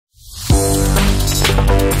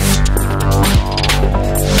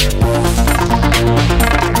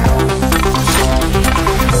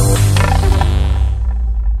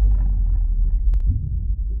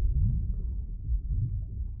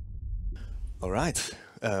All right.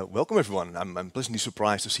 Welcome everyone. I'm pleasantly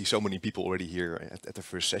surprised to see so many people already here at the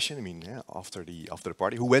first session. I mean, yeah, after the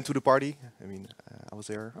party. Who went to the party? I mean, I was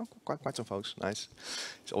there. Oh, quite some folks. Nice.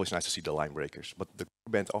 It's always nice to see the line breakers. But the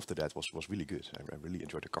cover band after that was really good. I really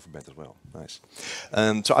enjoyed the cover band as well. Nice.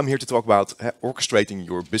 So I'm here to talk about orchestrating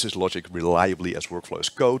your business logic reliably as workflow as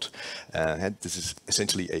code. And this is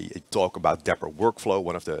essentially a talk about Dapr Workflow,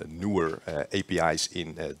 one of the newer APIs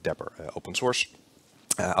in Dapr open source.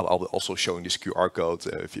 I'll be also showing this QR code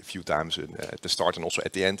a few times at the start and also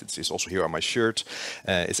at the end. It's also here on my shirt.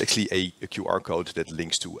 It's actually a QR code that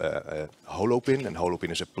links to Holopin, and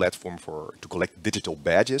Holopin is a platform to collect digital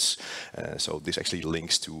badges. So this actually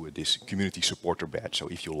links to this community supporter badge. So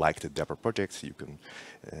if you like the Dapr project, you can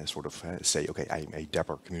say, okay, I'm a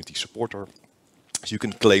Dapr community supporter. So you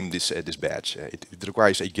can claim this badge. It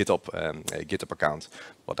requires a GitHub account,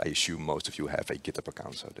 but I assume most of you have a GitHub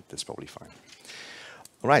account, so that's probably fine.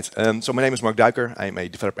 All right, so my name is Marc Duiker. I'm a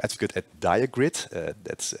developer advocate at Diagrid.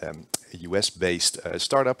 That's a US-based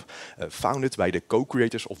startup founded by the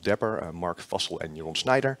co-creators of Dapr, Mark Vassel and Jeroen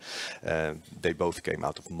Schneider. They both came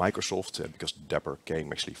out of Microsoft because Dapr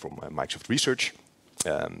came actually from Microsoft Research.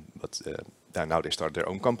 But now they started their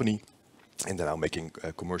own company. And they're now making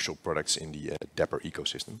commercial products in the Dapr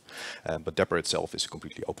ecosystem. But Dapr itself is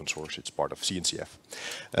completely open source. It's part of CNCF.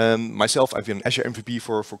 Myself, I've been an Azure MVP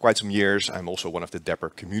for quite some years. I'm also one of the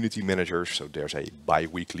Dapr community managers. So there's a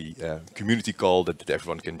bi-weekly community call that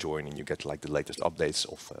everyone can join, and you get like the latest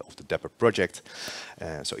updates of the Dapr project.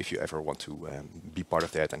 So if you ever want to be part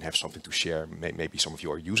of that and have something to share, maybe some of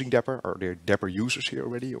you are using Dapr. Are there Dapr users here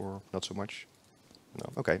already, or not so much? No,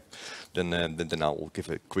 okay. Then I'll give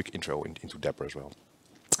a quick intro into Dapr as well.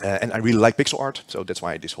 And I really like pixel art, so that's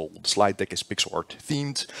why this whole slide deck is pixel art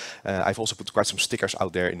themed. I've also put quite some stickers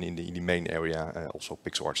out there in the main area, also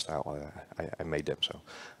pixel art style. I made them, so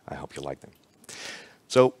I hope you like them.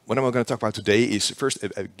 So what I'm going to talk about today is first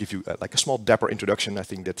give you like a small Dapr introduction. I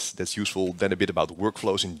think that's useful. Then a bit about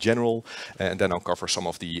workflows in general, and then I'll cover some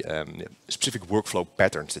of the specific workflow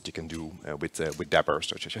patterns that you can do with Dapr,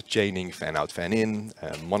 such as chaining, fan out, fan in,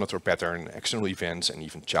 monitor pattern, external events, and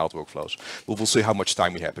even child workflows. We'll see how much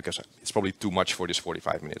time we have because it's probably too much for this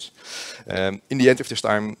 45 minutes. In the end, if there's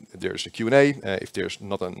time, there's a Q&A. If there's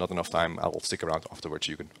not enough time, I'll stick around afterwards.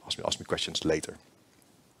 You can ask me questions later.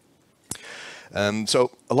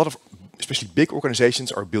 So a lot of, especially big organizations,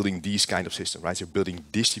 are building these kind of systems, right? They're building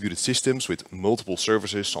distributed systems with multiple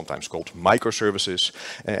services, sometimes called microservices,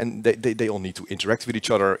 and they all need to interact with each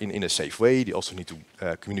other in a safe way. They also need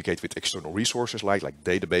to communicate with external resources like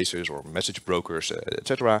databases or message brokers,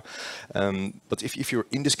 etc. But if you're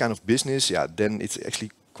in this kind of business, yeah, then it's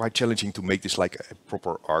actually quite challenging to make this like a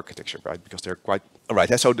proper architecture, right? Because they're quite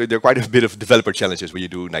so there are quite a bit of developer challenges when you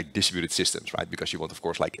do like distributed systems, right? Because you want, of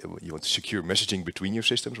course, like you want to secure messaging between your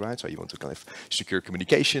systems, right? So you want to kind of secure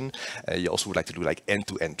communication. You also would like to do like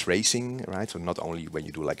end-to-end tracing, right? So not only when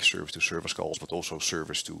you do like service-to-service calls, but also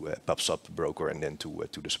service to pub/sub broker and then to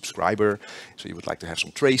the subscriber. So you would like to have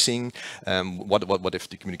some tracing. What if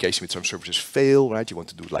the communication with some services fail, right? You want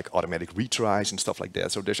to do like automatic retries and stuff like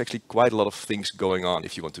that. So there's actually quite a lot of things going on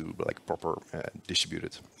if you want to do like proper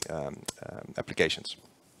distributed applications.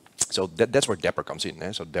 So that's where Dapr comes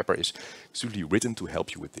in. So Dapr is specifically written to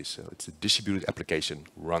help you with this. It's a distributed application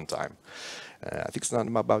runtime. I think it's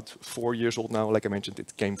now about 4 years old now. Like I mentioned,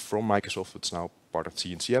 it came from Microsoft. It's now part of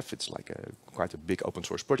CNCF. It's like quite a big open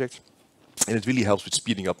source project. And it really helps with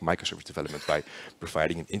speeding up microservice development by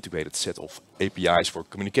providing an integrated set of APIs for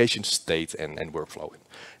communication, state, and workflow.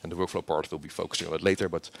 And the workflow part will be focusing on it later,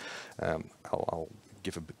 but I'll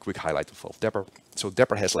give a quick highlight of Dapr. So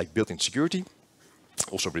Dapr has like built-in security,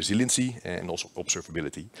 also resiliency, and also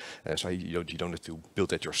observability. So you don't have to build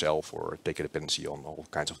that yourself or take a dependency on all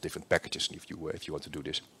kinds of different packages if you want to do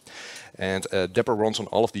this. And Dapr runs on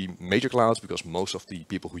all of the major clouds because most of the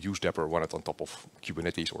people who use Dapr run it on top of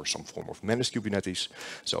Kubernetes or some form of managed Kubernetes.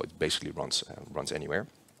 So it basically runs anywhere.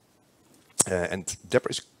 And Dapr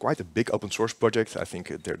is quite a big open source project. I think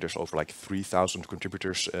there's over like 3,000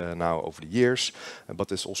 contributors now over the years, but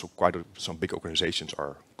there's also some big organizations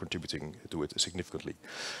are contributing to it significantly.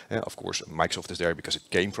 Of course, Microsoft is there because it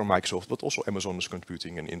came from Microsoft, but also Amazon is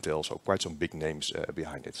contributing and Intel, so quite some big names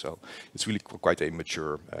behind it. So it's really quite a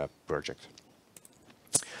mature project.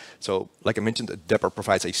 So, like I mentioned, Dapr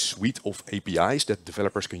provides a suite of APIs that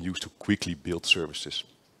developers can use to quickly build services.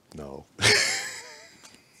 No.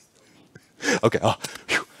 Okay. Oh,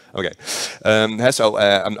 okay. So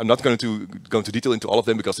I'm not going to go into detail into all of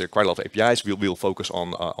them because there are quite a lot of APIs. We'll focus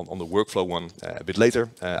on the workflow one a bit later.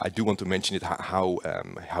 I do want to mention it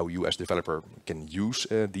how you as developer can use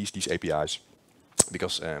these APIs.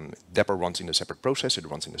 because Dapr runs in a separate process. It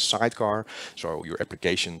runs in a sidecar. So your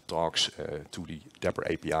application talks to the Dapr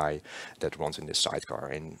API that runs in this sidecar.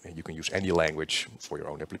 And you can use any language for your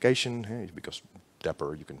own application, because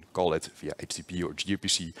Dapr, you can call it via HTTP or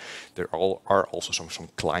gRPC. There are also some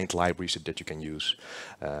client libraries that you can use,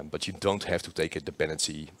 but you don't have to take a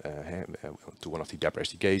dependency to one of the Dapr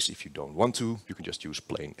SDKs. If you don't want to, you can just use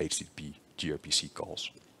plain HTTP gRPC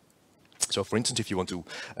calls. So, for instance, if you want to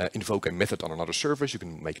invoke a method on another service, you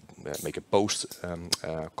can make a post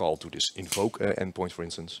call to this invoke endpoint, for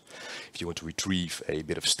instance. If you want to retrieve a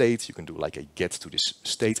bit of state, you can do like a get to this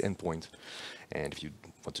state endpoint. And if you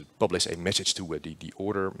want to publish a message to the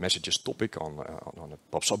order messages topic on a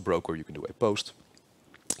pub/sub broker, you can do a post.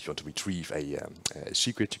 If you want to retrieve a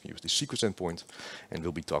secret, you can use the secrets endpoint. And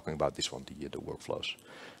we'll be talking about this one, the workflows.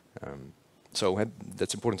 So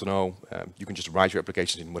that's important to know. You can just write your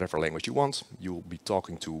applications in whatever language you want. You will be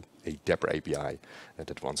talking to a Dapr API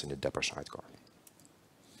that runs in the Dapr sidecar.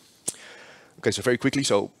 Okay, so very quickly,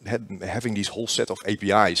 so having these whole set of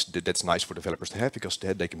APIs, that's nice for developers to have, because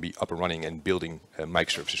they can be up and running and building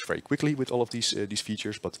microservices very quickly with all of these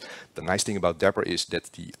features. But the nice thing about Dapr is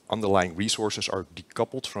that the underlying resources are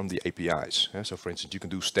decoupled from the APIs. So for instance, you can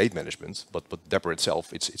do state management, but Dapr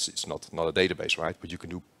itself, it's not a database, right? But you can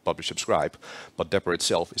do publish subscribe, but Dapr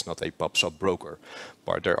itself is not a pub/sub broker.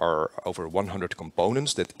 But there are over 100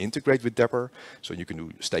 components that integrate with Dapr, so you can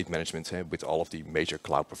do state management with all of the major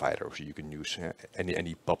cloud providers. You can use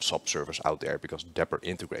any pub/sub service out there because Dapr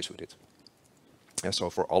integrates with it. And so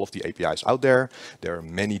for all of the APIs out there, there are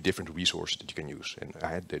many different resources that you can use, and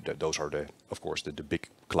those are of course the big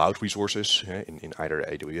cloud resources in either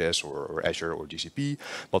AWS or Azure or GCP,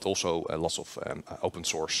 but also lots of open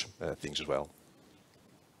source things as well.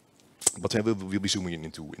 But we'll be zooming in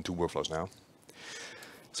into workflows now.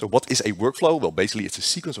 So what is a workflow? Well, basically it's a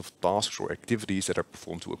sequence of tasks or activities that are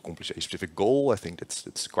performed to accomplish a specific goal. I think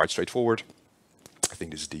that's quite straightforward. I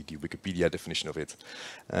think this is the Wikipedia definition of it.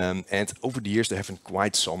 And over the years, there have been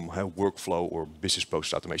quite some workflow or business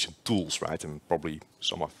process automation tools, right? And probably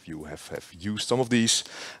some of you have used some of these.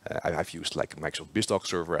 I've used like Microsoft BizDoc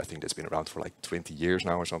Server. I think that's been around for like 20 years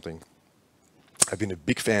now or something. I've been a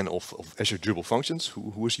big fan of Azure Durable Functions.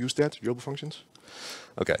 Who has used that, Durable Functions?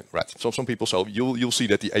 Okay, right. So some people, so you'll see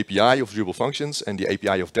that the API of Durable Functions and the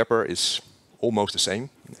API of Dapr is almost the same,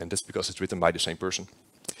 and that's because it's written by the same person.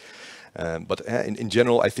 But in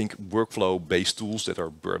general, I think workflow-based tools that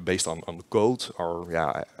are based on code are,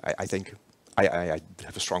 yeah, I think I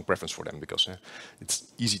have a strong preference for them because it's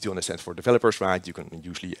easy to understand for developers, right? You can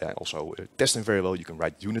usually also test them very well. You can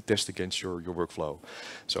write unit tests against your workflow.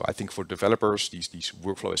 So I think for developers, these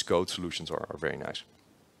workflow as code solutions are very nice.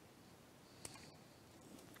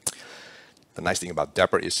 The nice thing about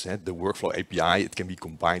Dapr is the workflow API, it can be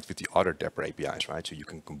combined with the other Dapr APIs, right? So you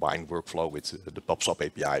can combine workflow with the pub/sub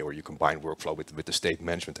API, or you combine workflow with the state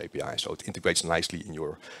management API. So it integrates nicely in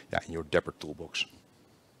your Dapr toolbox.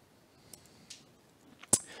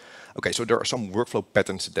 Okay, so there are some workflow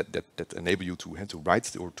patterns that enable you to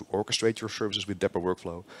write or to orchestrate your services with Dapr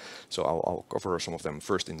Workflow. So I'll cover some of them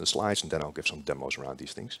first in the slides, and then I'll give some demos around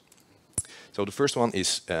these things. So the first one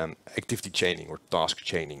is activity chaining or task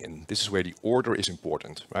chaining, and this is where the order is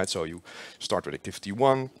important, right? So you start with activity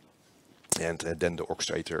 1, and then the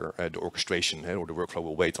orchestration or the workflow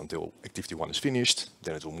will wait until activity 1 is finished.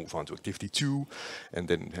 Then it will move on to activity 2, and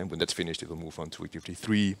then when that's finished, it will move on to activity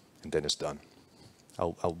 3, and then it's done.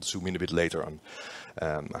 I'll zoom in a bit later on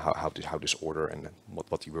how this order and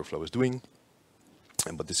what the workflow is doing.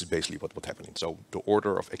 But this is basically what's happening. So the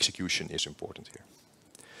order of execution is important here.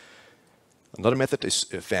 Another method is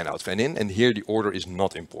fan out, fan in, and here the order is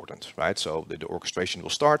not important, right? So the orchestration will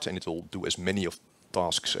start and it will do as many of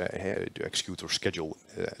tasks to execute or schedule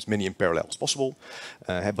as many in parallel as possible.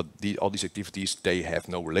 But all these activities, they have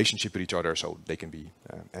no relationship with each other, so they can be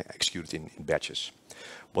executed in batches.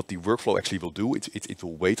 What the workflow actually will do, it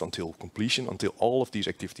will wait until completion, until all of these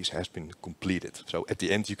activities has been completed. So at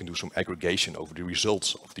the end, you can do some aggregation over the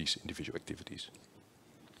results of these individual activities.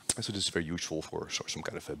 And so this is very useful for some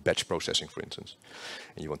kind of a batch processing, for instance,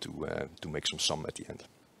 and you want to make some sum at the end.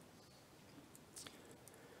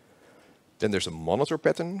 Then there's a monitor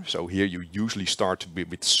pattern. So here you usually start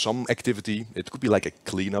with some activity. It could be like a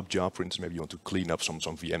cleanup job, for instance. Maybe you want to clean up some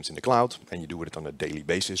VMs in the cloud, and you do it on a daily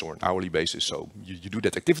basis or an hourly basis. So you do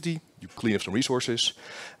that activity, you clean up some resources,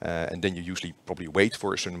 and then you usually probably wait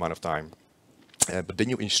for a certain amount of time. But then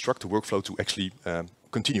you instruct the workflow to actually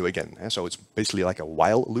continue again. So it's basically like a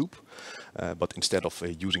while loop, but instead of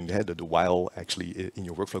using the while actually in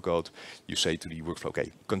your workflow code, you say to the workflow,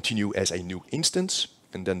 okay, continue as a new instance,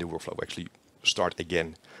 and then the workflow actually start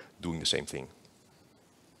again doing the same thing.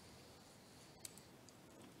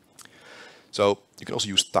 So you can also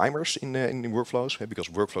use timers in workflows, because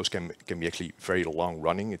workflows can be actually very long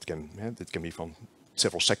running. It can be from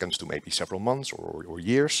several seconds to maybe several months or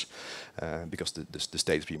years, because the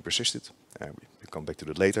state is being persisted. We come back to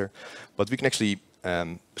that later. But we can actually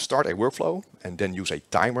start a workflow and then use a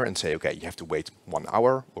timer and say, okay, you have to wait 1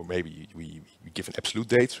 hour, or maybe we give an absolute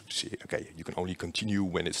date. Say, okay, you can only continue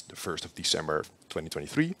when it's the 1st of December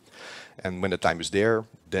 2023. And when the time is there,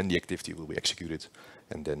 then the activity will be executed,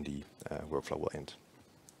 and then the workflow will end.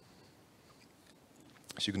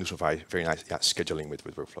 So you can do some very nice scheduling with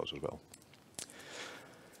workflows as well.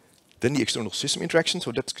 Then the external system interaction.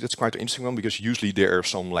 So that's quite an interesting one, because usually there are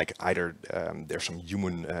some either there's some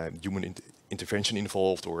human intervention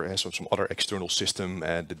involved, or some other external system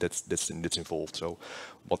that's involved. So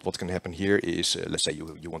what can happen here is, let's say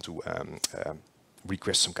you want to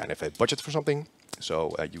request some kind of a budget for something.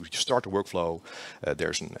 So you start a workflow.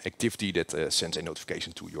 There's an activity that sends a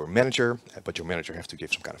notification to your manager, but your manager has to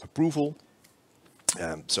give some kind of approval.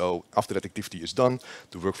 So after that activity is done,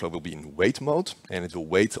 the workflow will be in wait mode, and it will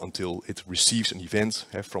wait until it receives an event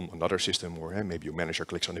from another system, or maybe your manager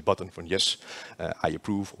clicks on a button for yes, I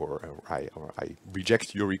approve, or I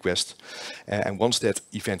reject your request. And once that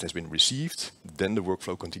event has been received, then the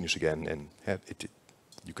workflow continues again, and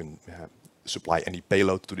you can supply any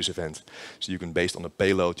payload to this event. So you can, based on the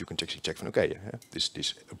payload, you can actually check from, okay,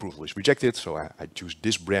 this approval is rejected, so I choose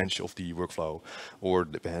this branch of the workflow, or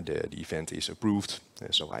the event is approved,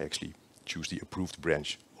 so I actually choose the approved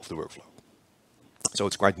branch of the workflow. So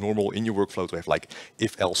it's quite normal in your workflow to have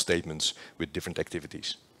if-else statements with different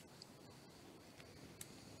activities.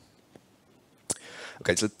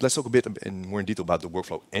 Okay, so let's talk a bit more in detail about the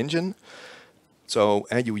workflow engine. So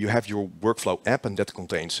you have your workflow app, and that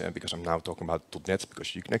contains, because I'm now talking about .NET,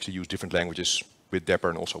 because you can actually use different languages with Dapr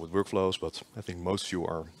and also with workflows, but I think most of you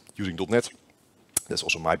are using .NET. That's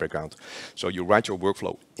also my background. So you write your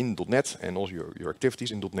workflow in .NET, and also your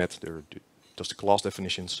activities in .NET. They're just the class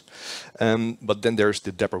definitions. But then there's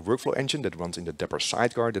the Dapr Workflow engine that runs in the Dapr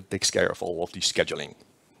sidecar that takes care of all of the scheduling.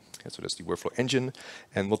 So that's the workflow engine,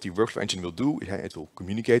 and what the workflow engine will do, it will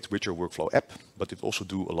communicate with your workflow app, but it also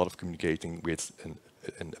do a lot of communicating with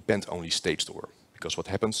an append-only state store. Because what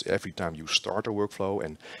happens every time you start a workflow,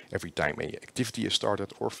 and every time an activity is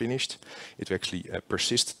started or finished, it will actually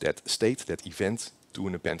persist that state, that event, to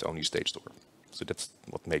an append-only state store. So that's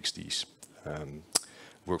what makes these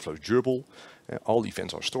workflows durable. All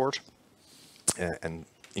events are stored, and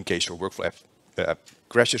in case your workflow app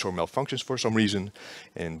crashes or malfunctions for some reason,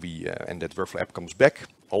 and that workflow app comes back,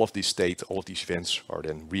 all of these events are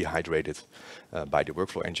then rehydrated by the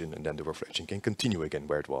workflow engine, and then the workflow engine can continue again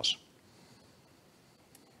where it was.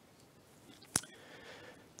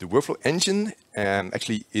 The workflow engine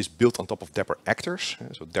actually is built on top of Dapr Actors.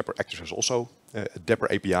 So Dapr Actors has also a Dapr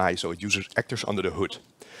API, so it uses actors under the hood.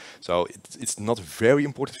 So it's not very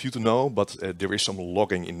important for you to know, but there is some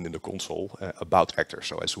logging in the console about actors.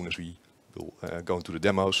 So as soon as we will go into the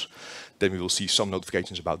demos, then we will see some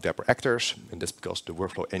notifications about Dapr Actors, and that's because the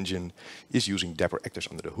workflow engine is using Dapr Actors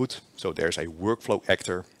under the hood. So there's a workflow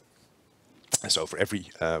actor, and so for every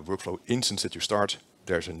workflow instance that you start,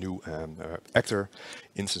 there's a new actor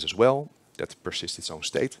instance as well that persists its own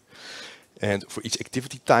state. And for each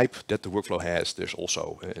activity type that the workflow has, there's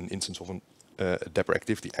also an instance of a Dapr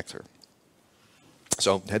activity actor.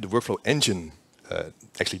 So the workflow engine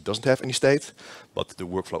actually doesn't have any state, but the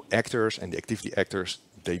workflow actors and the activity actors,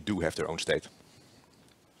 they do have their own state.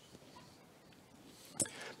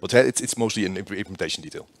 But it's mostly an implementation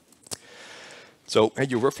detail. So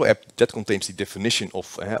your workflow app, that contains the definition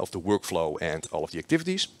of the workflow and all of the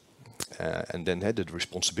activities. And then the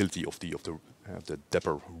responsibility of the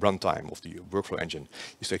Dapr runtime of the workflow engine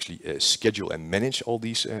is to actually schedule and manage all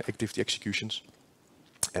these activity executions,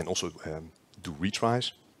 and also do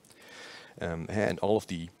retries. And all of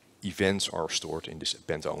the events are stored in this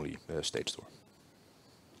append-only state store.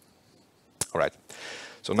 All right.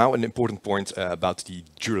 So now an important point about the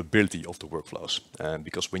durability of the workflows,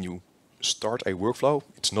 because when you start a workflow,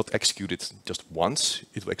 it's not executed just once,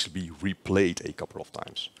 it will actually be replayed a couple of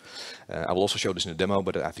times. I will also show this in the demo,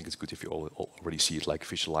 but I think it's good if you already see it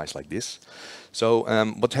visualized like this. So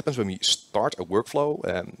what happens when we start a workflow,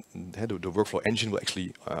 the workflow engine will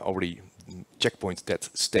actually already checkpoint that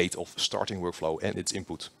state of starting workflow and its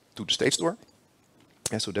input to the state store.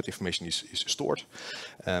 And so that information is stored.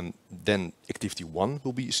 Then activity 1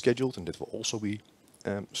 will be scheduled, and that will also be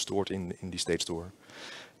stored in the state store.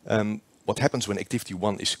 What happens when activity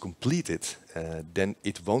 1 is completed, then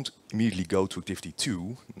it won't immediately go to activity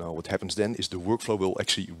 2. Now what happens then is the workflow will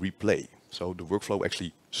actually replay. So the workflow will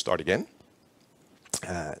actually start again.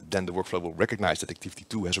 then the workflow will recognize that activity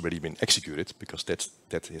 2 has already been executed because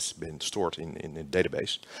that has been stored in a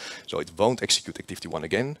database. So it won't execute activity 1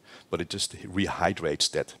 again, but it just rehydrates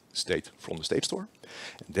that state from the state store.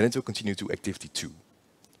 And then it will continue to activity 2,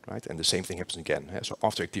 right? And the same thing happens again. So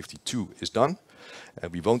after activity 2 is done,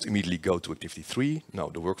 we won't immediately go to activity 3. No,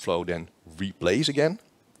 the workflow then replays again,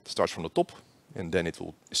 starts from the top, and then it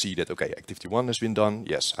will see that, okay, activity 1 has been done.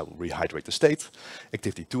 Yes, I will rehydrate the state.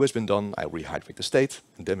 Activity 2 has been done. I will rehydrate the state.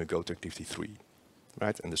 And then we go to activity 3,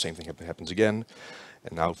 right? And the same thing happens again.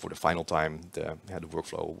 And now for the final time, the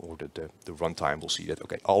workflow or the runtime will see that,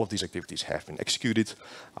 okay, all of these activities have been executed.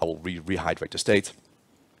 I will rehydrate the state.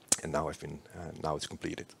 And now now it's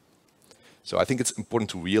completed. So I think it's important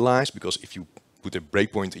to realize, because if you put a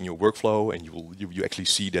breakpoint in your workflow and you actually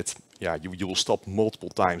see that, yeah, you will stop multiple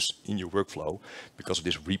times in your workflow because of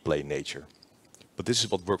this replay nature. But this is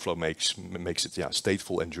what workflow makes it, yeah,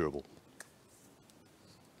 stateful and durable.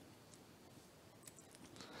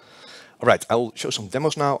 All right, I'll show some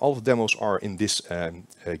demos now. All of the demos are in this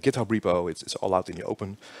GitHub repo. It's all out in the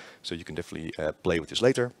open, so you can definitely play with this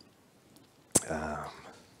later.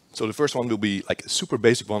 So the first one will be like a super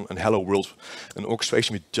basic one, an hello world, an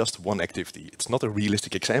orchestration with just one activity. It's not a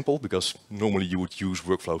realistic example because normally you would use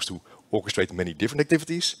workflows to orchestrate many different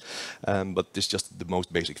activities, but this is just the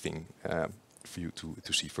most basic thing for you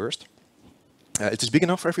to see first. Is this big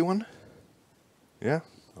enough for everyone? Yeah?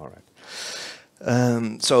 All right.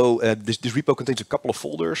 This repo contains a couple of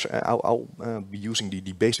folders. I'll be using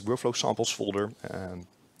the basic workflow samples folder.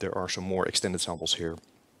 There are some more extended samples here,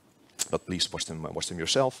 but please watch them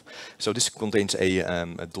yourself. So this contains a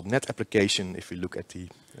 .NET application. If you look at the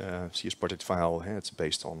CS project file, it's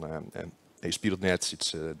based on ASP.NET.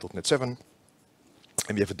 It's .NET 7.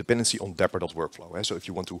 And we have a dependency on Dapr.Workflow. So if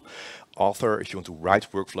you want to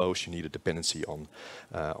write workflows, you need a dependency on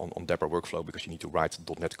Dapr Workflow because you need to write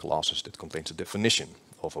 .NET classes that contains a definition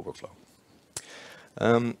of a workflow.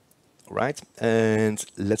 Right, and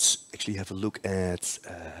let's actually have a look at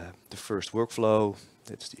the first workflow.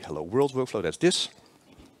 That's the Hello World workflow. That's this.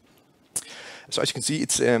 So as you can see,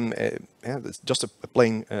 it's just a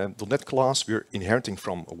plain .NET class. We're inheriting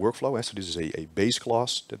from a workflow. So this is a base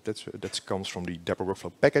class that comes from the Dapr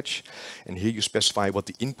Workflow package. And here you specify what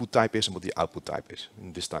the input type is and what the output type is.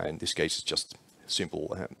 In this case, it's just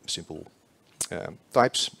simple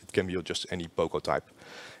types. It can be just any POCO type,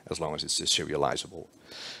 as long as it's serializable.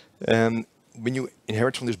 When you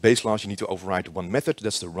inherit from this base class, you need to override one method.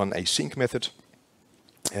 That's the run async method.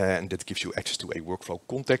 And that gives you access to a workflow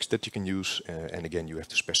context that you can use. And again, you have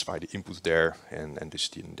to specify the input there and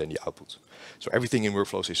then the output. So everything in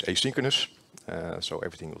workflows is asynchronous. So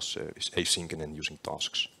everything is async and then using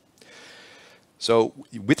tasks. So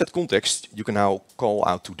with that context, you can now call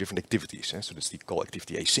out to different activities. So that's the call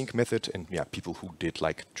activity async method. And yeah, people who did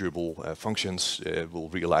like durable functions will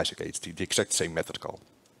realize, okay, it's the exact same method call.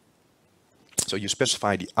 So you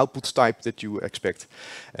specify the output type that you expect.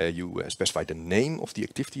 You specify the name of the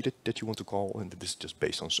activity that you want to call, and this is just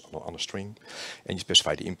based on a string. And you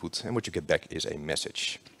specify the input, and what you get back is a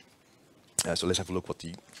message. So let's have a look what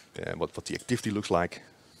the activity looks like.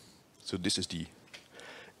 So this is the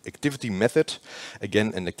activity method.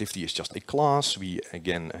 Again, an activity is just a class. We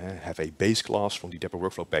again have a base class from the Dapr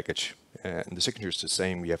Workflow package. And the signature is the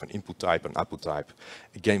same. We have an input type, an output type.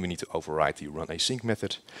 Again, we need to override the run async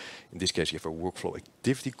method. In this case, you have a workflow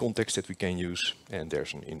activity context that we can use, and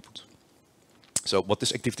there's an input. So what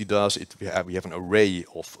this activity does, we have an array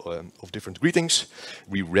of different greetings.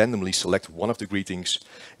 We randomly select one of the greetings,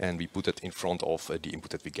 and we put it in front of the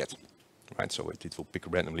input that we get. Right? So it will pick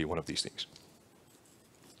randomly one of these things.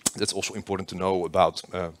 That's also important to know about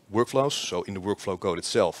workflows. So in the workflow code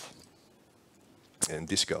itself, in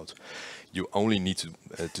this code, you only need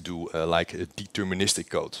to do like a deterministic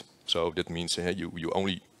code. So that means you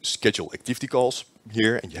only schedule activity calls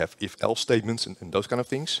here, and you have if-else statements and those kind of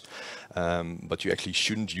things. But you actually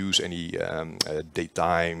shouldn't use any date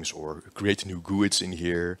times or create new GUIDs in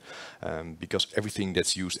here, because everything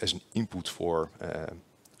that's used as an input for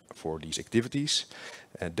these activities,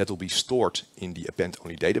 that will be stored in the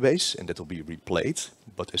append-only database, and that will be replayed.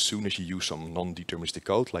 But as soon as you use some non-deterministic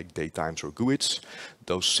code like date times or GUIDs,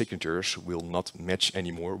 those signatures will not match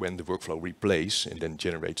anymore when the workflow replays and then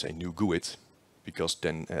generates a new GUID, because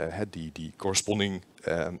then the corresponding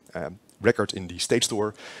record in the state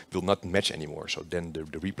store will not match anymore. So then the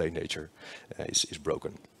replay nature is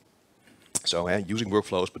broken. So using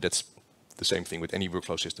workflows, but that's the same thing with any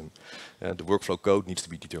workflow system. The workflow code needs to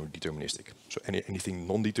be deterministic. So anything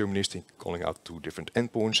non-deterministic, calling out to different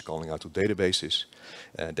endpoints, calling out to databases,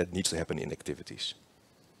 that needs to happen in activities.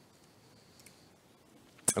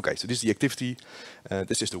 Okay, so this is the activity.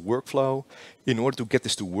 This is the workflow. In order to get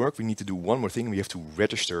this to work, we need to do one more thing. We have to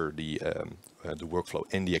register the workflow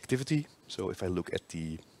and the activity. So if I look at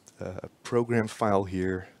the program file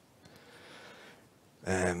here,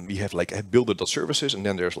 we have like a builder.services, and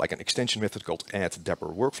then there's like an extension method called add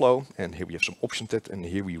Dapr Workflow. And here we have some options that, and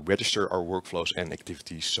here we register our workflows and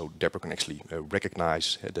activities so Dapr can actually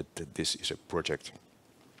recognize that this is a project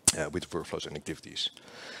with workflows and activities.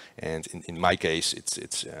 And in my case,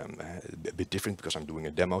 it's a bit different because I'm doing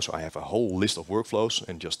a demo. So I have a whole list of workflows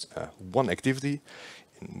and just one activity.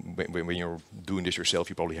 When you're doing this yourself,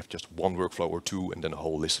 you probably have just one workflow or two and then a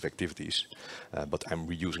whole list of activities. But I'm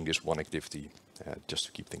reusing this one activity just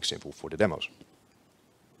to keep things simple for the demos.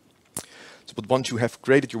 So, but once you have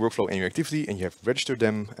created your workflow and your activity and you have registered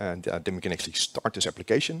them, then we can actually start this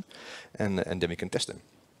application and then we can test them.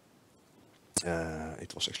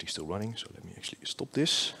 It was actually still running, so let me actually stop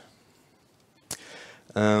this.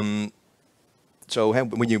 So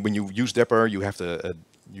when you use Dapr, you have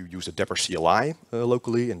you use the Dapr CLI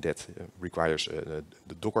locally, and that requires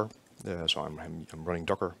the Docker. So I'm running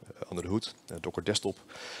Docker under the hood, Docker desktop.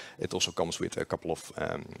 It also comes with a couple of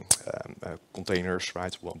containers,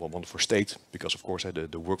 right? One for state, because of course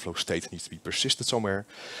the workflow state needs to be persisted somewhere.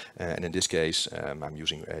 And in this case, I'm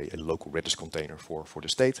using a local Redis container for the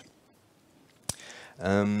state.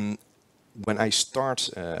 When I start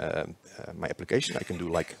my application, I can do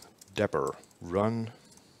like Dapr run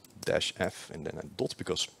 -f and then a dot,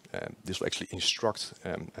 because this will actually instruct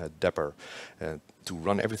Dapr to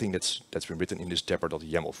run everything that's been written in this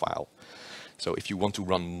dapr.yaml file. So if you want to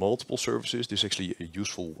run multiple services, this is actually a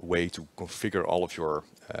useful way to configure all of your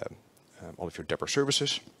Dapr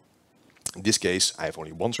services. In this case, I have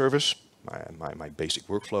only one service, my basic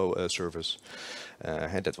workflow service,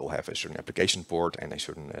 and that will have a certain application port and a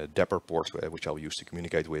certain Dapr port, which I'll use to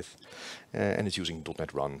communicate with, and it's using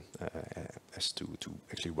 .NET Run as to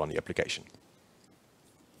actually run the application.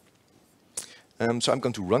 So I'm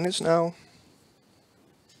going to run this now.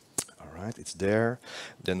 All right, it's there.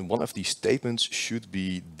 Then one of these statements should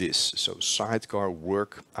be this. So sidecar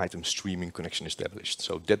work item streaming connection established.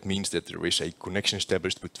 So that means that there is a connection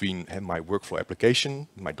established between my workflow application,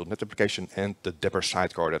 my .NET application, and the Dapr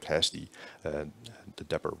sidecar that has the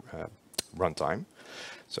Dapr runtime.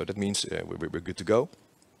 So that means we're good to go.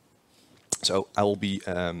 So I will be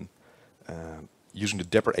using the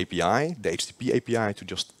Dapr API, the HTTP API, to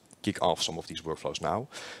just kick off some of these workflows now.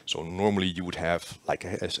 So normally you would have like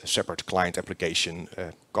a separate client application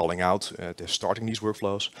calling out, starting these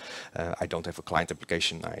workflows. I don't have a client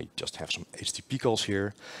application, I just have some HTTP calls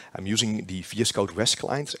here. I'm using the VS Code REST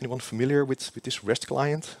client. Anyone familiar with this REST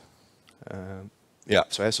client? Yeah,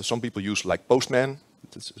 so some people use like Postman.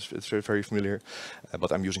 It's very, very familiar,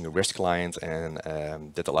 but I'm using a REST client, and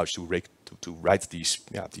that allows you to write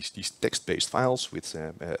these text-based files with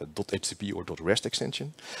 .http or .rest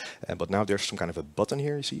extension. But now there's some kind of a button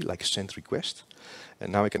here, you see, like send request.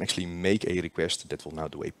 And now I can actually make a request that will now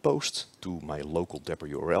do a post to my local Dapr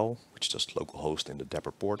URL, which is just localhost and the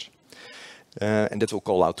Dapr port. And that will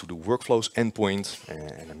call out to the workflows endpoint,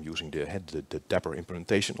 and I'm using the Dapr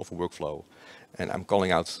implementation of a workflow, and I'm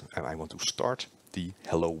calling out, I want to start the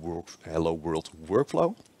hello world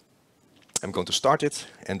workflow. I'm going to start it,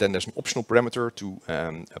 and then there's an optional parameter to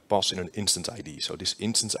pass in an instance ID. So this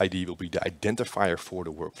instance ID will be the identifier for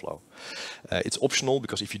the workflow. It's optional,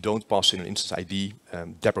 because if you don't pass in an instance ID,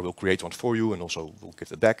 Dapr will create one for you and also will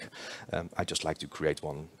give it back. I just like to create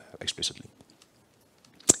one explicitly.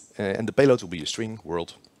 And the payload will be a string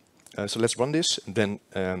world. So let's run this, and then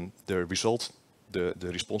the result,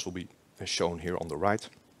 the response will be shown here on the right.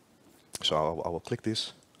 So I will click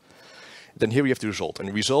this. Then here we have the result, and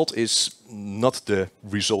the result is not the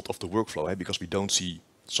result of the workflow, because we don't see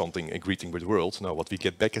something, a greeting with world. No, what we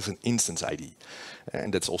get back is an instance ID,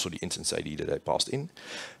 and that's also the instance ID that I passed in.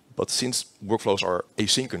 But since workflows are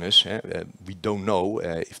asynchronous, we don't know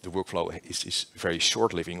if the workflow is very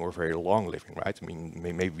short-living or very long-living, right? I mean,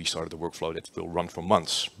 maybe we started a workflow that will run for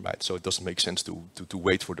months, right? So it doesn't make sense to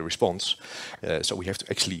wait for the response. So we have to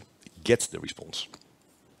actually get the response.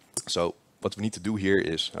 So what we need to do here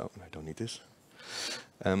is, oh, I don't need this.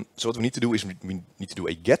 So what we need to do is we need to do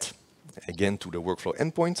a get, again to the workflow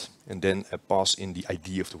endpoint, and then pass in the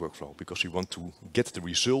ID of the workflow, because we want to get the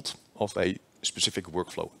result of a specific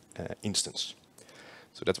workflow instance.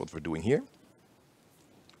 So that's what we're doing here.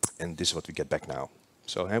 And this is what we get back now.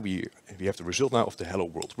 So we have the result now of the hello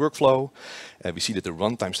world workflow. We see that the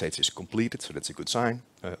runtime status is completed, so that's a good sign.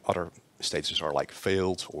 Other statuses are like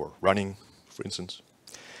failed or running, for instance.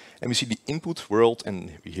 And we see the input world,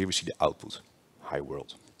 and here we see the output, hi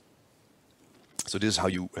world. So this is how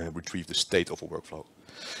you retrieve the state of a workflow.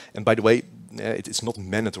 And by the way, it's not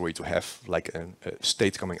mandatory to have like a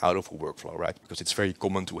state coming out of a workflow, right? Because it's very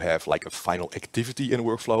common to have like a final activity in a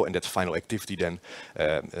workflow, and that final activity then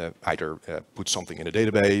either put something in a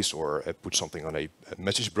database or put something on a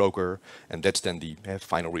message broker, and that's then the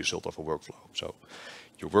final result of a workflow. So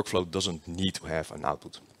your workflow doesn't need to have an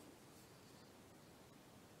output.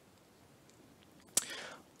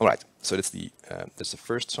 All right, so that's the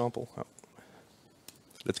first sample. Oh.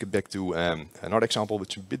 Let's get back to another example,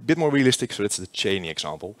 which is a bit more realistic. So that's the chaining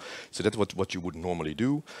example. So that's what you would normally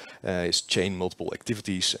do, is chain multiple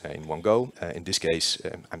activities in one go. In this case,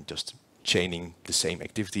 I'm just chaining the same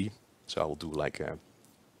activity. So I will do like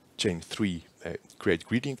chain 3 create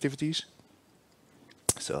greeting activities.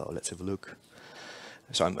 So let's have a look.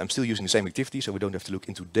 So I'm still using the same activity, so we don't have to look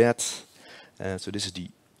into that. So this is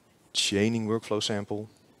the chaining workflow sample.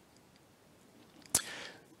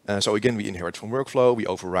 So again, we inherit from workflow, we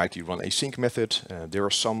override the run async method. There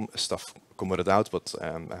are some stuff commented out, but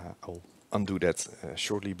I'll undo that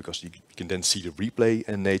shortly because you can then see the replay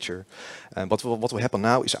in nature. But what will happen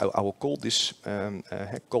now is I will call this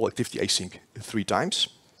call activity async 3 times.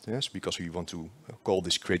 Yes, because we want to call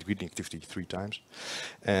this create greeting activity 3 times.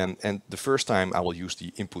 And the first time I will use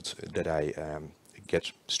the input that I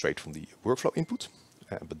get straight from the workflow input.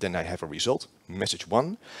 But then I have a result, message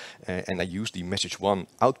 1, and I use the message 1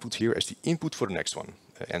 output here as the input for the next one,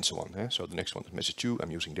 and so on. So the next one is message 2,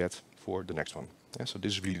 I'm using that for the next one. So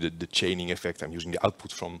this is really the chaining effect. I'm using the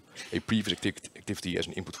output from a previous activity as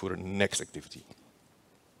an input for the next activity.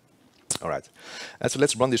 All right, so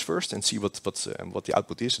let's run this first and see what the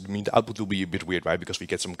output is. I mean, the output will be a bit weird, right? Because we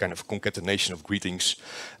get some kind of concatenation of greetings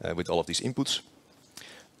with all of these inputs.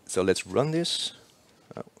 So let's run this.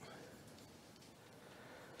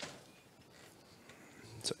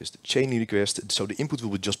 So it's the chaining request. So the input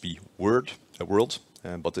will just be a world,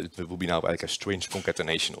 but it will be now like a strange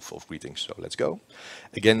concatenation of greetings. So let's go.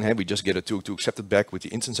 Again, we just get a to accept it back with the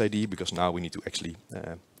instance ID, because now we need to actually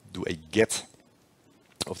do a get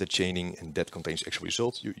of the chaining, and that contains actual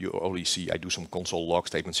result. You already see I do some console log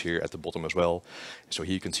statements here at the bottom as well. So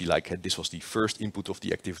here you can see like this was the first input of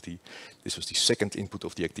the activity, this was the second input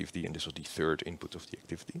of the activity, and this was the third input of the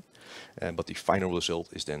activity. But the final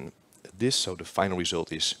result is then this. So the final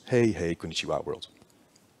result is hey konnichiwa world.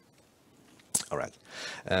 All right.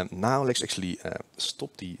 Now let's actually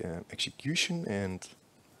stop the execution, and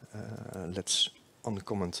let's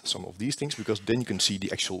uncomment some of these things, because then you can see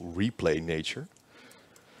the actual replay nature.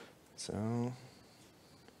 So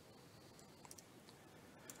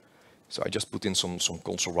I just put in some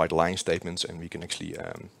console write line statements, and we can actually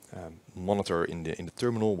monitor in the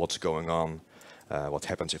terminal what's going on, what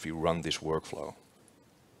happens if we run this workflow.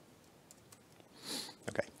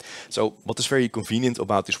 Okay, so what is very convenient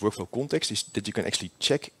about this workflow context is that you can actually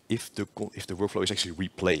check if the workflow is actually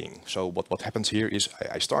replaying. So what happens here is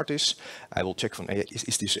I start this, I will check from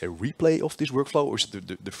is this a replay of this workflow, or is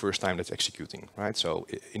it the first time that's executing, right? So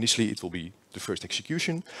initially it will be the first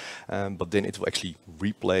execution, but then it will actually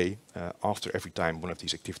replay after every time one of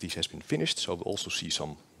these activities has been finished. So we'll also see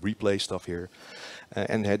some replay stuff here,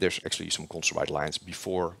 and there's actually some console write lines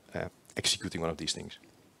before executing one of these things.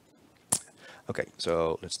 Okay,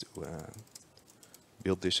 so let's do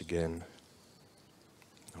build this again.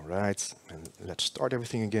 All right, and let's start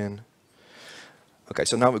everything again. Okay,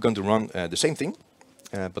 so now we're going to run the same thing,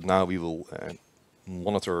 but now we will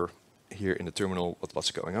monitor here in the terminal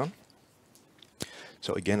what's going on.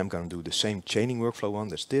 So again, I'm going to do the same chaining workflow one.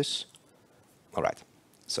 That's this. All right,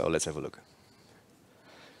 so let's have a look.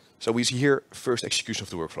 So we see here first execution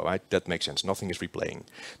of the workflow, right? That makes sense. Nothing is replaying.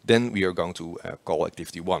 Then we are going to call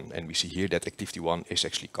activity 1, and we see here that activity 1 is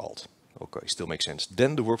actually called. Okay, still makes sense.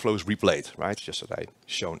 Then the workflow is replayed, right? Just as I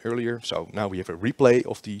shown earlier. So now we have a replay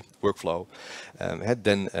of the workflow.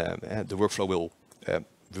 Then the workflow will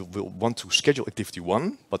want to schedule activity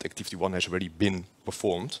 1, but activity 1 has already been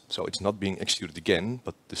performed, so it's not being executed again,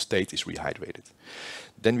 but the state is rehydrated.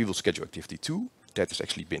 Then we will schedule activity 2. That has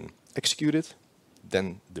actually been executed.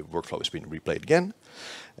 Then the workflow has been replayed again.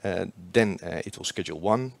 Then it will schedule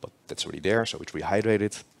 1, but that's already there, so it's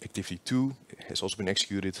rehydrated. Activity 2 has also been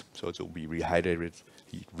executed, so it will be rehydrated.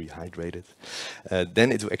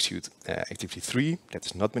 Then it will execute activity 3. That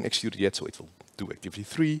has not been executed yet, so it will do activity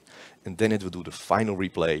 3. And then it will do the final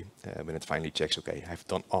replay when it finally checks, okay, I've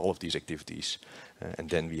done all of these activities. And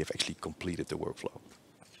then we have actually completed the workflow.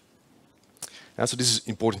 So this is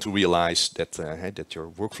important to realize that that your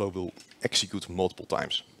workflow will execute multiple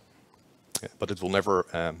times, but it will never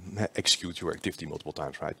execute your activity multiple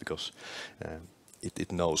times, right? Because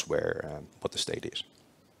it knows what the state is.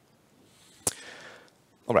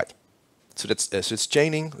 All right. So it's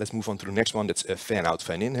chaining. Let's move on to the next one. That's fan out,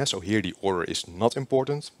 fan in. So here the order is not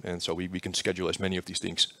important, and so we can schedule as many of these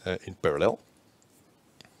things in parallel.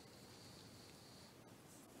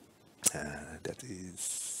 That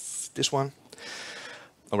is this one.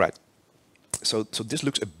 All right. So this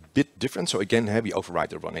looks a bit different. So again, we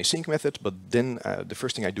override the run async method, but then the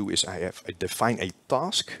first thing I do is I define a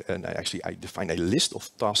task, and I define a list of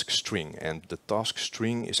task string, and the task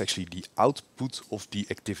string is actually the output of the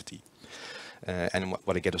activity. And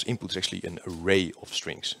what I get as input is actually an array of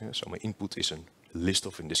strings. So my input is a list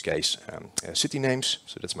of, in this case, city names.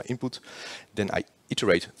 So that's my input. Then I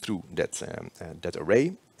iterate through that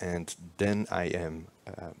array, and then I am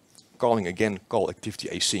calling again call activity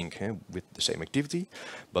async with the same activity.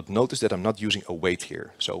 But notice that I'm not using await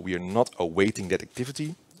here. So we are not awaiting that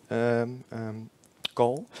activity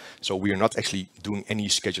call. So we are not actually doing any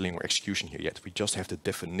scheduling or execution here yet. We just have the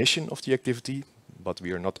definition of the activity, but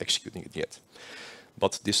we are not executing it yet.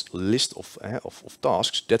 But this list of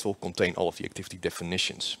tasks, that will contain all of the activity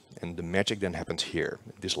definitions. And the magic then happens here,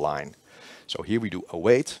 this line. So here we do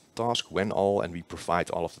await, task, when all, and we provide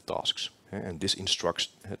all of the tasks. And this instructs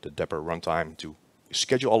the Dapr runtime to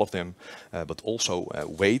schedule all of them, but also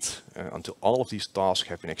wait until all of these tasks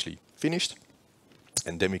have been actually finished.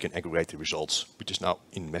 And then we can aggregate the results, which is now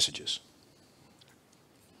in messages.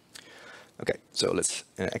 Okay, so let's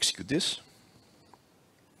execute this.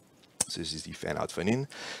 So this is the fan out, fan in.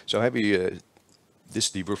 So this is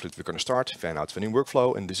the workflow that we're going to start, fan out, fan in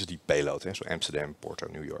workflow, and this is the payload. So Amsterdam, Porto,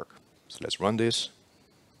 New York. So let's run this.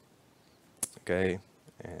 Okay,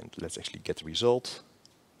 and let's actually get the result.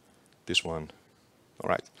 This one. All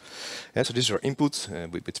right. So this is our input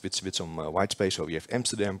with some white space. So we have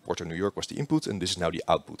Amsterdam, Porto, New York was the input, and this is now the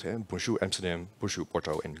output. Bonjour Amsterdam, bonjour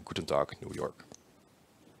Porto, and Guten Tag, New York.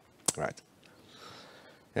 All right.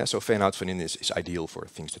 Yeah, so fan out, fan in is ideal for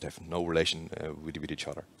things that have no relation with each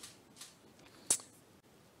other.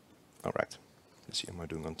 All right. Let's see, am I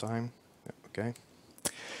doing on time? Yeah, okay.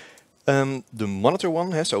 The monitor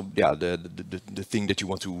one, so yeah, the thing that you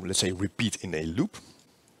want to, let's say, repeat in a loop.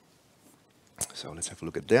 So let's have a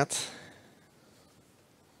look at that.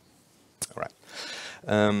 All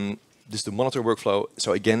right. This is the monitor workflow.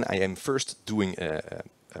 So again, I am first doing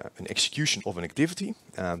an execution of an activity,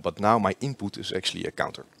 but now my input is actually a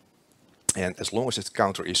counter. And as long as this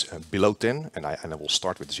counter is below 10, and I will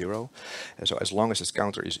start with 0. So as long as this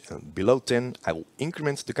counter is below 10, I will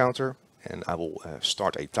increment the counter, and I will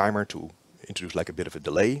start a timer to introduce like a bit of a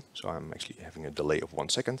delay. So I'm actually having a delay of 1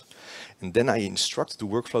 second. And then I instruct the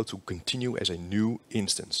workflow to continue as a new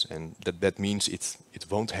instance. And that means it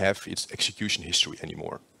won't have its execution history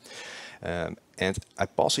anymore. And I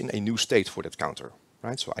pass in a new state for that counter,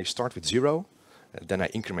 right? So I start with 0, then I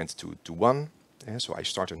increment to 1. So I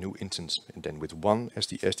start a new instance and then with 1 as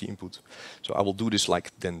the input. So I will do this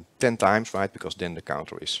like then 10 times, right? Because then the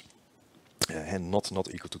counter is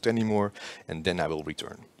not equal to 10 anymore, and then I will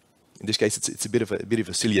return. In this case, it's a bit of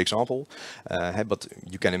a silly example, but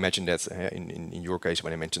you can imagine that in your case,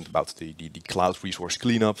 when I mentioned about the cloud resource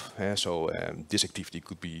cleanup, this activity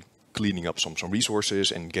could be cleaning up some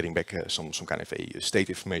resources and getting back some kind of a state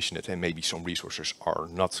information that maybe some resources are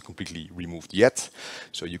not completely removed yet.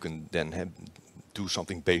 So you can then do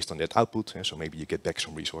something based on that output. So maybe you get back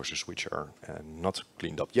some resources which are not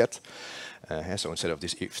cleaned up yet. So instead of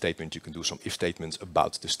this if statement, you can do some if statements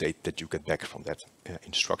about the state that you get back from that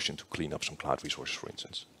instruction to clean up some cloud resources, for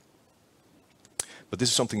instance. But this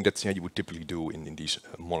is something that you would typically do in these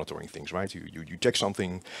monitoring things, right? You check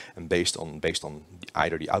something, and based on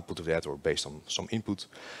either the output of that or based on some input,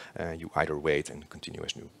 you either wait and continue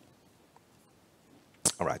as new.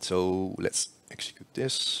 All right, so let's execute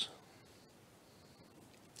this.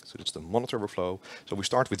 So that's the monitor workflow. So we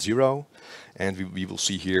start with 0, and we will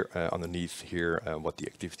see here underneath here what the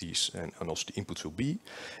activities and also the inputs will be.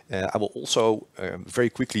 I will also very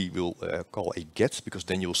quickly will call a get, because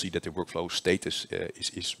then you'll see that the workflow status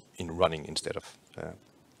is in running instead of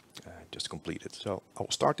just completed. So I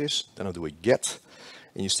will start this, then I'll do a get,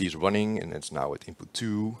 and you see it's running, and it's now at input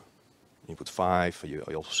 2, input 5. You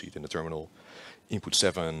also see it in the terminal. Input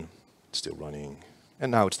 7, it's still running,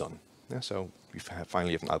 and now it's done. Yeah, so we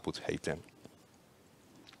finally have an output, hey 10.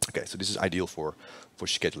 Okay, so this is ideal for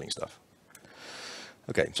scheduling stuff.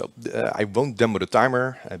 Okay, so I won't demo the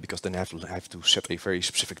timer because then I have to set a very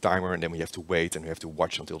specific timer, and then we have to wait and we have to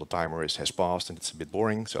watch until the timer has passed, and it's a bit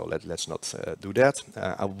boring. So let's not do that.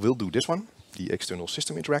 I will do this one, the external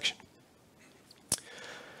system interaction.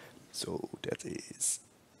 So that is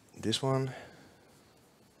this one.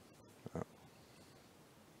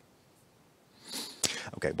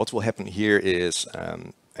 Okay, what will happen here is,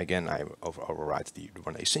 again, I override the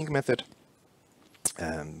run async method.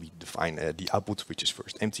 We define the output, which is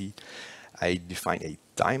first empty. I define a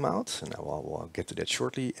timeout, and I'll get to that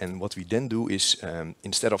shortly. And what we then do is,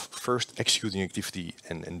 instead of first executing activity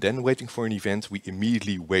and then waiting for an event, we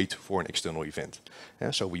immediately wait for an external event.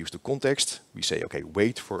 So we use the context. We say, okay,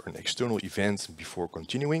 wait for an external event before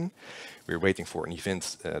continuing. We're waiting for an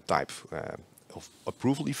event type of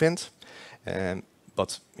approval event.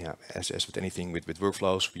 But yeah, as with anything with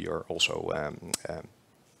workflows, we are also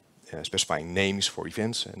specifying names for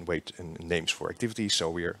events and names for activities. So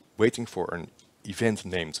we are waiting for an event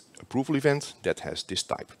named approval event that has this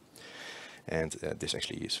type. And this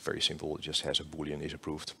actually is very simple. It just has a boolean is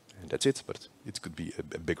approved, and that's it. But it could be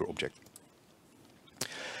a bigger object.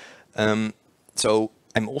 So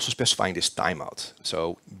I'm also specifying this timeout.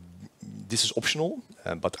 So this is optional,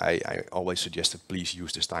 but I always suggest that please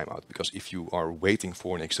use this timeout, because if you are waiting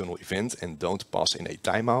for an external event and don't pass in a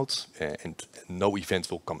timeout and no event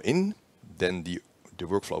will come in, then the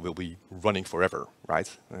workflow will be running forever,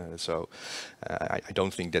 right? So I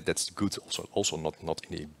don't think that that's good. Also not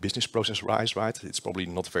in a business process wise, right? It's probably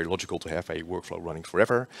not very logical to have a workflow running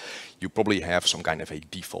forever. You probably have some kind of a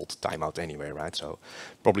default timeout anyway, right? So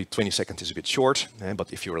probably 20 seconds is a bit short,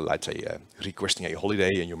 but if you're, let's say, requesting a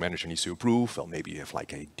holiday and your manager needs to approve, well, maybe you have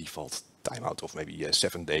like a default timeout of maybe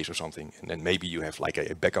 7 days or something, and then maybe you have like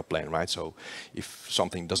a backup plan, right? So if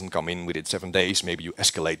something doesn't come in within 7 days, maybe you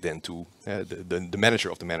escalate then to the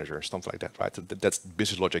manager of the manager, something like that, right? That's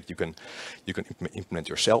business logic you can implement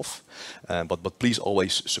yourself, but please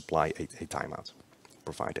always supply a timeout,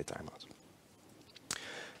 provide a timeout.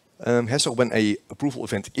 So when a approval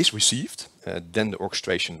event is received, then the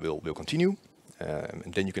orchestration will continue,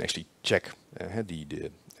 and then you can actually check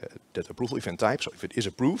that approval event type. So if it is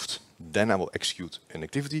approved, then I will execute an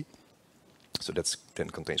activity. So that then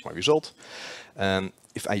contains my result.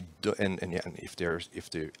 If I do, and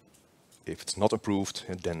if it's not approved,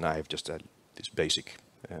 then I have just this basic.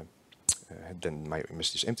 Then my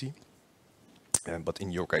message is empty. But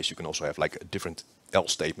in your case, you can also have like a different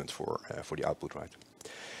else statement for the output, right?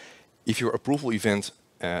 If your approval event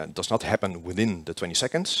does not happen within the 20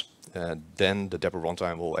 seconds, then the Dapr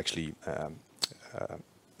runtime will actually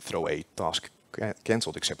throw a task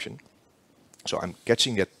cancelled exception. So I'm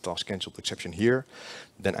catching that task cancelled exception here.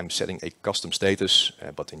 Then I'm setting a custom status,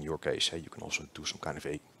 but in your case, you can also do some kind of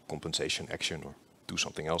a compensation action or do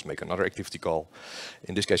something else, make another activity call.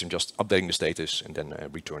 In this case, I'm just updating the status and then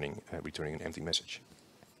returning an empty message.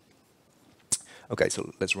 Okay,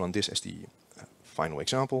 so let's run this as the final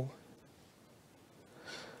example.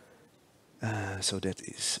 So that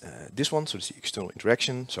is this one. So it's the external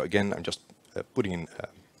interaction. So again, I'm just putting in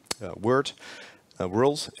world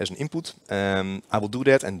as an input. I will do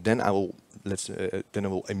that, and then I will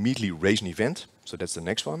immediately raise an event. So that's the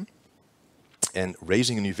next one. And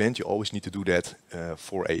raising an event, you always need to do that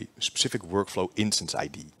for a specific workflow instance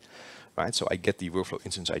ID, right? So I get the workflow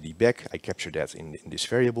instance ID back. I capture that in this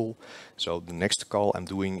variable. So the next call I'm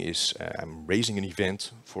doing is I'm raising an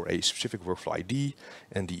event for a specific workflow ID,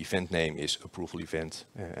 and the event name is approval event.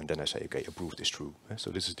 And then I say, okay, approved is true.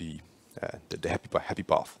 So this is the happy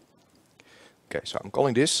path. Okay, so I'm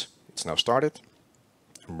calling this. It's now started.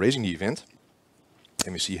 I'm raising the event,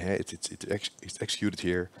 and we see here it's executed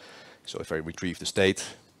here. So if I retrieve the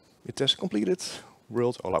state, it has completed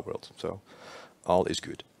world, world. So all is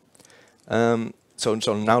good.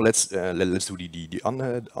 So now let's do the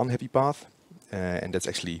unhappy path, and that's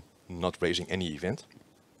actually not raising any event.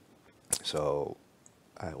 So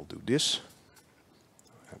I will do this.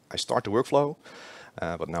 I start the workflow,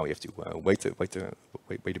 but now we have to wait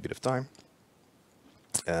a bit of time.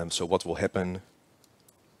 So what will happen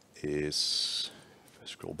is, if I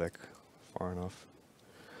scroll back far enough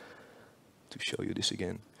to show you this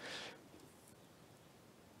again.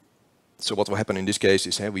 So what will happen in this case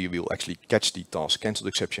is we will actually catch the task cancelled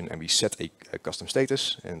exception, and we set a custom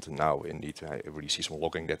status. And now indeed I already see some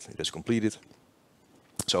logging that it is completed.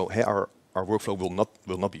 So our workflow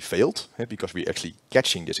will not be failed because we're actually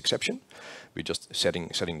catching this exception. We're just setting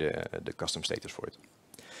the custom status for it.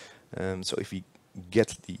 So if we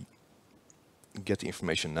get the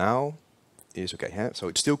information now, is okay. So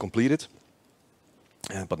it's still completed.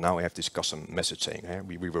 But now we have this custom message saying,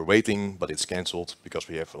 we were waiting, but it's cancelled because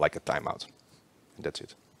we have like a timeout. And that's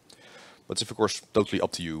it. But it's of course totally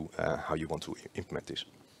up to you how you want to implement this.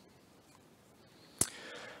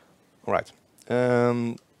 All right.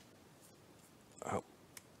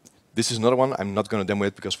 This is another one. I'm not going to demo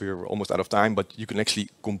it because we're almost out of time, but you can actually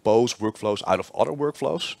compose workflows out of other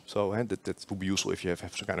workflows. So that would be useful if you have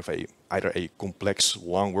some kind of either a complex,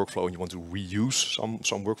 long workflow and you want to reuse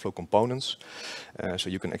some workflow components. So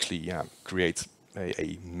you can actually create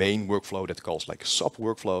a main workflow that calls like sub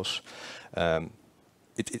workflows.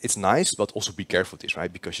 It's nice, but also be careful with this,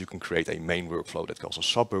 right? Because you can create a main workflow that calls a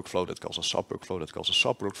sub workflow, that calls a sub workflow, that calls a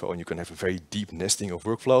sub workflow, and you can have a very deep nesting of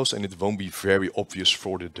workflows, and it won't be very obvious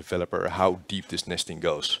for the developer how deep this nesting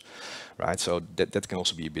goes, right? So that can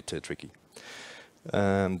also be a bit tricky.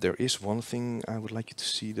 There is one thing I would like you to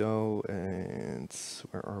see though, and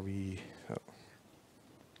where are we? Oh.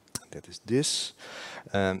 That is this,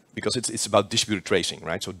 because it's about distributed tracing,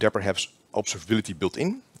 right? So Dapr has observability built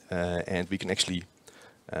in, and we can actually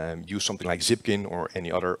use something like Zipkin or any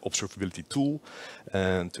other observability tool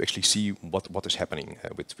to actually see what is happening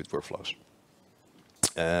with workflows.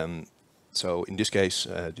 So in this case,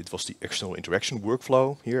 it was the external interaction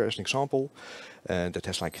workflow here as an example, that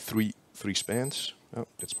has like three spans. Oh,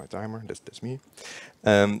 that's my timer. That's me.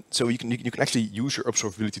 So you can actually use your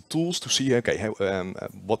observability tools to see, okay, how,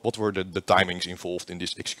 what were the timings involved in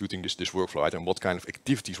this executing this workflow, right, and what kind of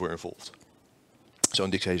activities were involved. So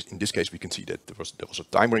in this case, we can see that there was a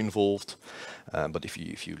timer involved. But if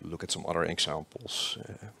you look at some other examples,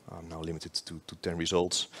 I'm now limited to 10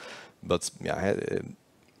 results. But yeah.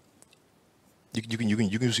 You can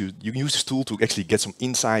use this tool to actually get some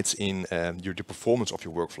insights in the performance of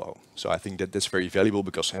your workflow. So I think that's very valuable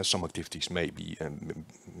because some activities may be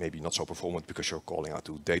maybe not so performant because you're calling out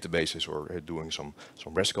to databases or doing some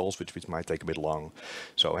REST calls, which might take a bit long.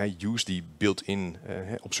 So use the built-in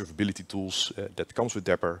observability tools that comes with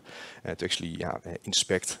Dapr to actually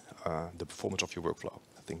inspect the performance of your workflow.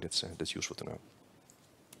 I think that's useful to know.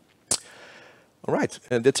 All right,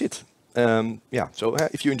 that's it. So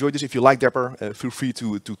if you enjoyed this, if you like Dapr, feel free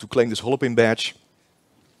to claim this Holopin badge.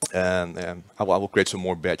 I will create some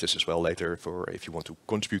more badges as well later for if you want to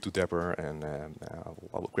contribute to Dapr, and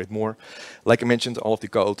I will create more. Like I mentioned, all of the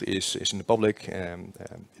code is in the public.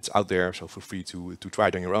 It's out there, so feel free to try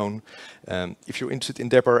it on your own. If you're interested in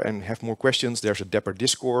Dapr and have more questions, there's a Dapr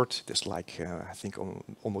Discord. There's like I think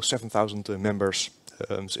almost 7,000 members.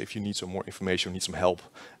 So if you need some more information, need some help,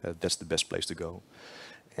 that's the best place to go.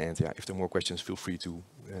 And yeah, if there are more questions, feel free to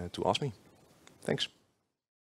ask me. Thanks.